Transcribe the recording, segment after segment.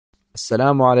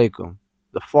Assalamu alaikum.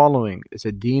 The following is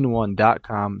a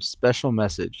Deen1.com special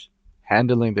message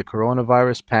handling the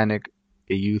coronavirus panic,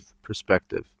 a youth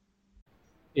perspective.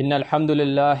 إن الحمد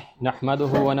لله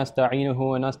نحمده ونستعينه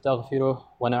ونستغفره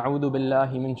ونعوذ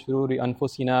بالله من شرور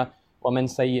أنفسنا ومن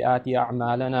سيئات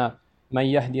أعمالنا من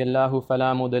يهدي الله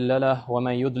فلا مضل له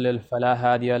ومن يضلل فلا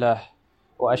هادي له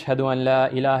وأشهد أن لا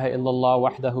إله إلا الله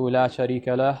وحده لا شريك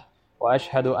له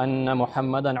وأشهد أن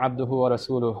محمدا عبده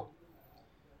ورسوله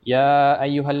يا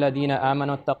أيها الذين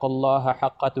آمنوا اتقوا الله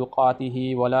حق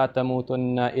تقاته ولا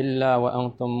تموتن إلا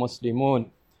وأنتم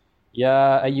مسلمون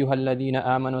يا أيها الذين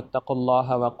آمنوا اتقوا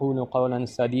الله وقولوا قولا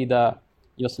سديدا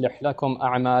يصلح لكم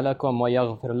أعمالكم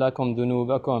ويغفر لكم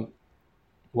ذنوبكم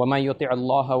ومن يطع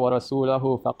الله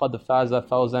ورسوله فقد فاز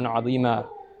فوزا عظيما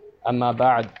أما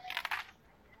بعد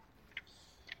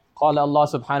قال الله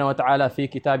سبحانه وتعالى في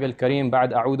كتابه الكريم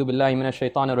بعد أعوذ بالله من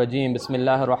الشيطان الرجيم بسم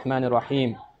الله الرحمن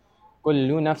الرحيم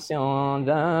كل نفس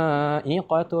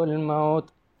ذائقة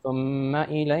الموت ثم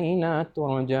إلينا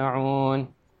ترجعون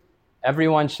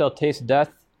Everyone shall taste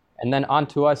death, and then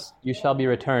unto us you shall be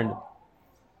returned.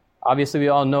 Obviously, we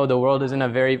all know the world is in a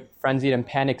very frenzied and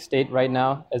panic state right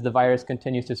now as the virus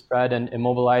continues to spread and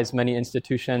immobilize many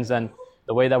institutions and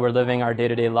the way that we're living our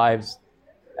day-to-day lives.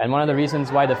 And one of the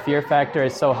reasons why the fear factor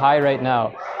is so high right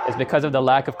now is because of the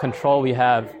lack of control we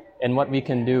have in what we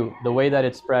can do, the way that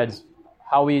it spreads,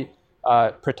 how we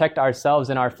protect ourselves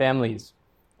and our families.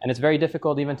 And it's very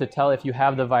difficult even to tell if you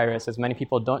have the virus, as many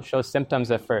people don't show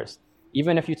symptoms at first.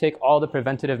 Even if you take all the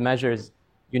preventative measures,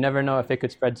 you never know if it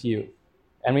could spread to you.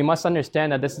 And we must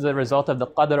understand that this is a result of the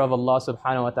qadr of Allah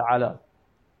subhanahu wa ta'ala.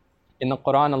 In the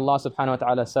Quran, Allah subhanahu wa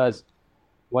ta'ala says,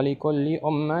 وَلِكُلِّ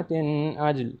أُمَّةٍ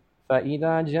أَجْلٍ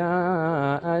فَإِذَا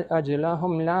جَاءَ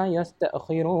أَجْلَهُمْ لَا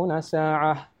يَسْتَأْخِرُونَ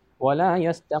سَاعَةً وَلَا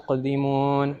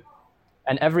يَسْتَقْدِمُونَ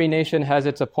And every nation has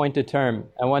its appointed term.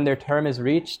 And when their term is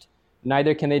reached,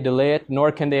 neither can they delay it,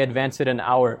 nor can they advance it an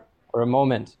hour or a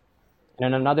moment. And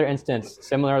in another instance,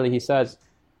 similarly, he says,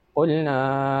 قُلْ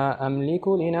لَا أَمْلِكُ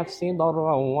لِنَفْسِي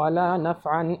ضَرًّا وَلَا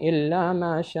نَفْعًا إِلَّا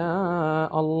مَا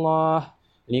شَاءَ اللَّهُ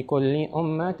لِكُلِّ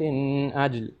أُمَّةٍ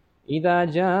أَجْلٌ إِذَا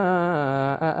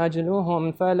جَاءَ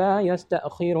أَجْلُهُمْ فَلَا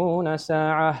يَسْتَأْخِرُونَ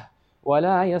سَاعَةً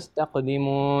وَلَا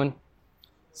يَسْتَقْدِمُونَ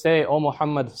Say, O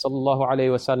Muhammad sallallahu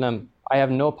alayhi wasallam, I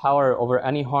have no power over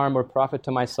any harm or profit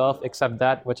to myself except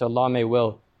that which Allah may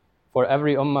will. For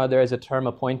every ummah there is a term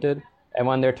appointed, and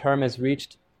when their term is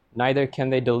reached, neither can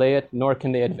they delay it, nor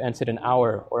can they advance it an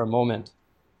hour or a moment.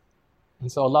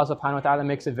 And so Allah subhanahu wa ta'ala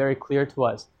makes it very clear to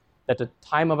us that the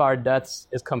time of our deaths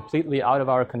is completely out of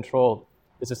our control.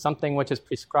 This is something which is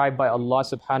prescribed by Allah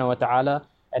subhanahu wa ta'ala,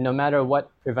 and no matter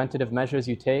what preventative measures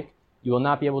you take, you will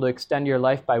not be able to extend your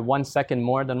life by 1 second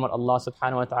more than what Allah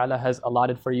subhanahu wa ta'ala has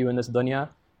allotted for you in this dunya,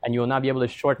 and you will not be able to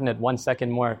shorten it 1 second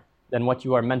more than what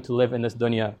you are meant to live in this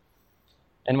dunya.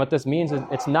 And what this means is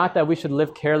it's not that we should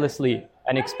live carelessly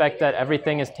and expect that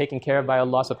everything is taken care of by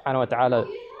Allah subhanahu wa ta'ala.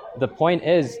 The point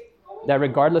is that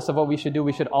regardless of what we should do,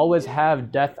 we should always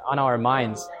have death on our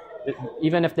minds.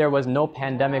 Even if there was no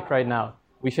pandemic right now,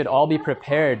 we should all be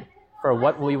prepared for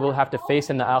what we will have to face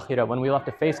in the akhirah, when we will have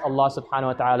to face Allah subhanahu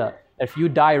wa ta'ala. If you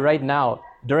die right now,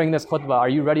 during this khutbah, are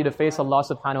you ready to face Allah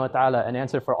subhanahu wa ta'ala and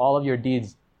answer for all of your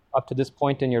deeds up to this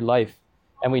point in your life?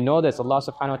 And we know this. Allah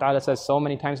subhanahu wa ta'ala says so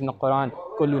many times in the Quran,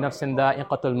 كُلُّ نَفْسٍ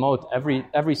ذَائِقَةُ الْمَوْتِ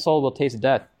Every soul will taste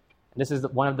death. And this is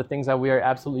one of the things that we are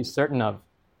absolutely certain of.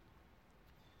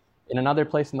 In another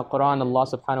place in the Quran, Allah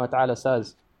subhanahu wa ta'ala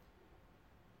says,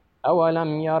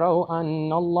 أَوَلَمْ يَرَوْا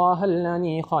أَنَّ اللَّهَ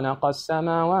الَّذِي خَلَقَ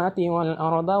السَّمَاوَاتِ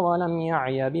وَالْأَرْضَ وَلَمْ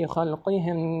يَعْيَ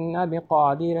بِخَلْقِهِنَّ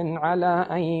بِقَادِرٍ عَلَىٰ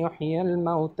أَن يُحْيِيَ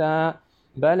الْمَوْتَىٰ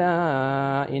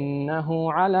بَلَىٰ إِنَّهُ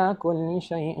عَلَىٰ كُلِّ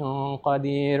شَيْءٍ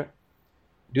قَدِيرٌ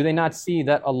Do they not see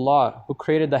that Allah, who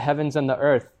created the heavens and the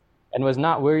earth, and was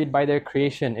not worried by their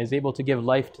creation, is able to give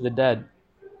life to the dead?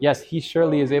 Yes, He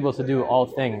surely is able to do all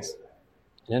things.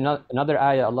 In another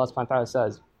ayah, Allah subhanahu wa ta'ala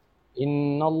says,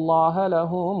 إِنَّ اللَّهَ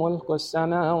لَهُ مُلْكُ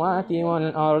السَّمَاوَاتِ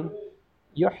وَالْأَرْضِ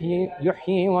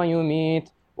يُحْيِي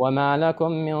وَيُمِيتُ وَمَا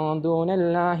لَكُم مِّن دُونِ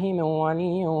اللَّهِ مِن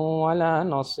وَلِيٍّ وَلَا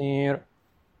نَصِيرٍ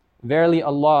Verily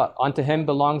Allah, unto Him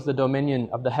belongs the dominion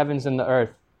of the heavens and the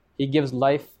earth. He gives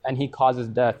life and He causes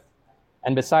death.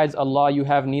 And besides Allah, you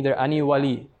have neither any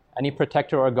wali, any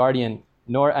protector or guardian,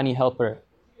 nor any helper.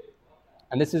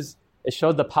 And it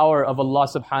shows the power of Allah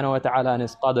subhanahu wa ta'ala and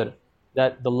His qadr,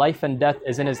 that the life and death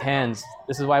is in His hands.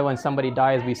 This is why when somebody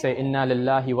dies, we say, Inna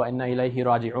lillahi wa inna ilayhi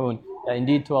raji'un. That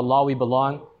indeed to Allah we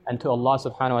belong, and to Allah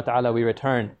subhanahu wa ta'ala we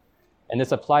return. And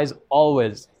this applies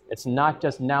always. It's not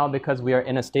just now because we are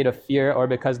in a state of fear or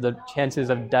because the chances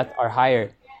of death are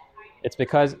higher. It's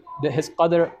because His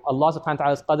qadr, Allah subhanahu wa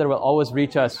ta'ala's qadr will always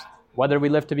reach us, whether we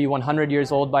live to be 100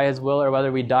 years old by His will or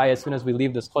whether we die as soon as we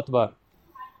leave this khutbah.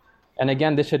 And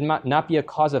again, this should not be a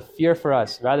cause of fear for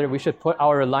us. Rather, we should put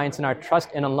our reliance and our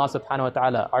trust in Allah subhanahu wa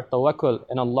ta'ala, our tawakkul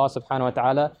in Allah subhanahu wa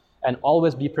ta'ala, and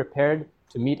always be prepared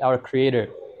to meet our Creator.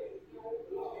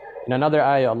 In another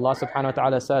ayah, Allah subhanahu wa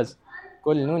ta'ala says,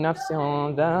 كُلُّ نَفْسٍ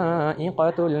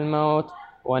ذَائِقَةُ الْمَوْتِ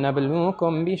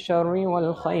وَنَبْلُوكُمْ بِالشَّرِّ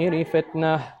وَالْخَيْرِ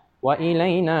فِتْنَةً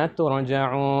وَإِلَيْنَا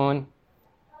تُرْجَعُونَ.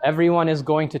 Everyone is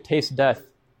going to taste death,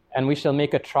 and we shall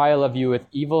make a trial of you with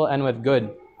evil and with good,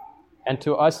 and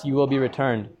to us you will be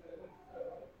returned.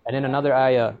 And in another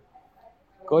ayah,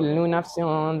 كُلُّ نَفْسٍ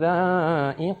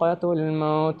ذَائِقَةُ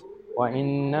الْمَوْتِ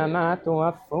وَإِنَّمَا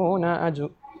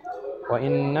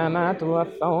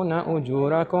تُوَفَّوْنَ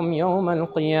أُجُورَكُمْ يَوْمَ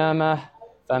الْقِيَامَةِ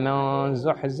فَمَنْ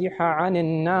زُحْزِحَ عَنِ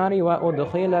النَّارِ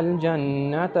وَأُدْخِلَ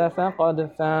الْجَنَّةَ فَقَدْ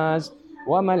فَازَ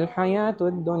وَمَا الْحَيَاةُ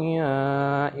الدُّنْيَا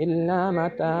إِلَّا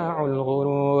مَتَاعُ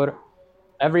الْغُرُورِ.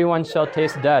 Everyone shall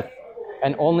taste death,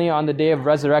 and only on the day of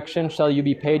resurrection shall you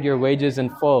be paid your wages in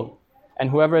full. And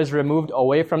whoever is removed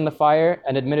away from the fire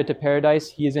and admitted to paradise,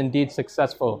 he is indeed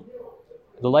successful.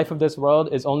 The life of this world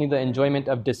is only the enjoyment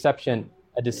of deception,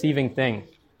 a deceiving thing.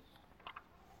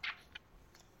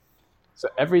 So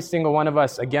every single one of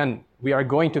us, again, we are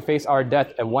going to face our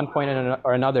death at one point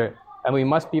or another, and we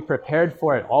must be prepared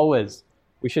for it always.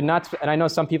 We should not, and I know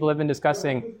some people have been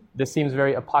discussing, this seems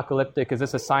very apocalyptic. Is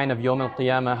this a sign of Yawm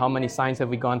al-Qiyamah? How many signs have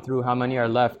we gone through? How many are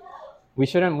left? We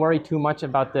shouldn't worry too much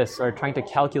about this or trying to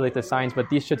calculate the signs, but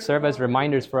these should serve as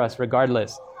reminders for us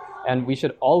regardless. And we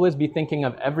should always be thinking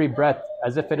of every breath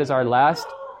as if it is our last,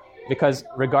 because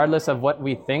regardless of what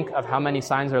we think of how many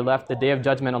signs are left, the Day of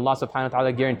Judgment, Allah subhanahu wa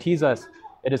ta'ala guarantees us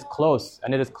it is close,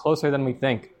 and it is closer than we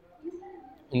think.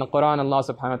 In the Quran, Allah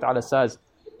subhanahu wa ta'ala says,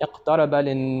 اقترب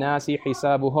للناس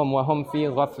حسابهم وهم في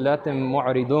غفلة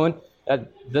معرضون.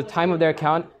 That the time of their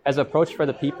account has approached for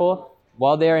the people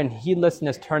while they are in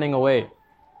heedlessness turning away.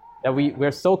 That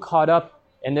we're so caught up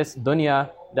in this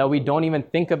dunya that we don't even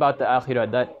think about the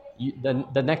akhirah, that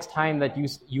the next time that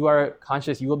you are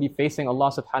conscious, you will be facing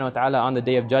Allah subhanahu wa ta'ala on the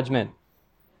Day of Judgment.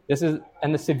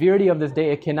 And the severity of this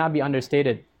day, it cannot be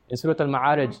understated. In Surah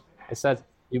Al-Ma'arij, it says,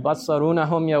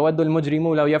 يبصرونهم يود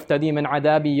المجرم لو يفتدي من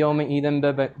عذاب يومئذ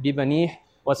ببنيه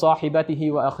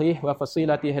وصاحبته وأخيه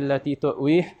وفصيلته التي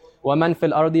تؤويه ومن في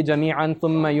الأرض جميعا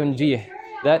ثم ينجيه.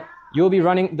 That you'll be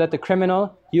running, that the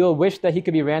criminal, he will wish that he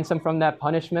could be ransomed from that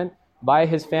punishment by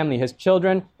his family, his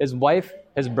children, his wife,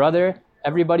 his brother,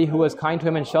 everybody who was kind to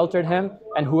him and sheltered him,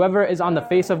 and whoever is on the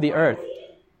face of the earth.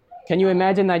 Can you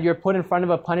imagine that you're put in front of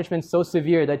a punishment so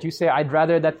severe that you say, I'd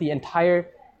rather that the entire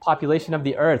population of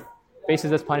the earth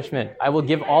faces this punishment. I will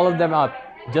give all of them up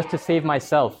just to save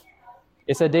myself.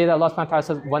 It's a day that Allah subhanahu wa ta'ala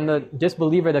says, when the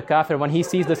disbeliever, the kafir, when he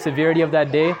sees the severity of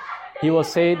that day, he will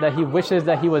say that he wishes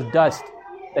that he was dust,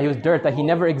 that he was dirt, that he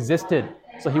never existed,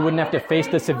 so he wouldn't have to face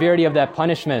the severity of that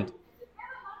punishment.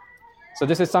 So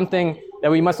this is something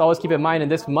that we must always keep in mind,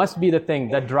 and this must be the thing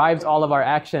that drives all of our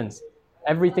actions.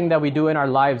 Everything that we do in our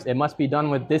lives, it must be done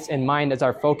with this in mind as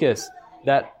our focus,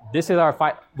 that this is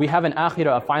we have an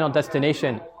akhirah, a final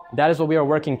destination. That is what we are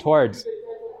working towards.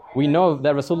 We know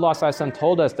that Rasulullah ﷺ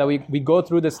told us that we go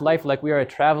through this life like we are a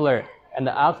traveler, and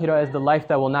the akhirah is the life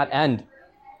that will not end.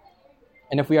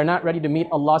 And if we are not ready to meet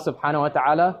Allah subhanahu wa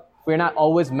ta'ala, if we are not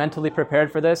always mentally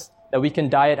prepared for this, that we can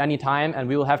die at any time and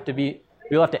we will have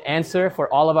to answer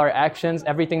for all of our actions,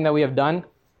 everything that we have done,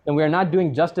 then we are not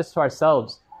doing justice to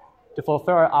ourselves to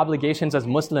fulfill our obligations as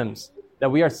Muslims,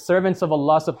 that we are servants of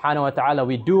Allah subhanahu wa ta'ala.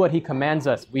 We do what He commands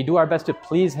us. We do our best to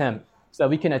please Him so that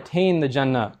we can attain the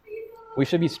Jannah. We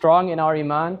should be strong in our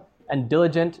iman and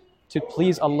diligent to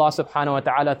please Allah subhanahu wa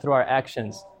ta'ala through our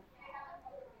actions.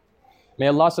 May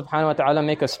Allah subhanahu wa ta'ala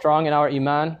make us strong in our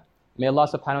iman. May Allah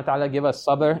subhanahu wa ta'ala give us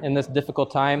sabr in this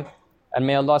difficult time. And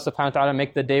may Allah subhanahu wa ta'ala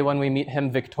make the day when we meet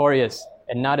Him victorious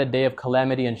and not a day of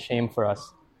calamity and shame for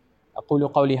us.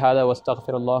 أقول قولي هذا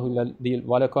واستغفر الله لي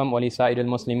ولكم ولسائر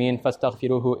المسلمين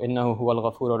فاستغفروه إنه هو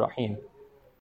الغفور الرحيم.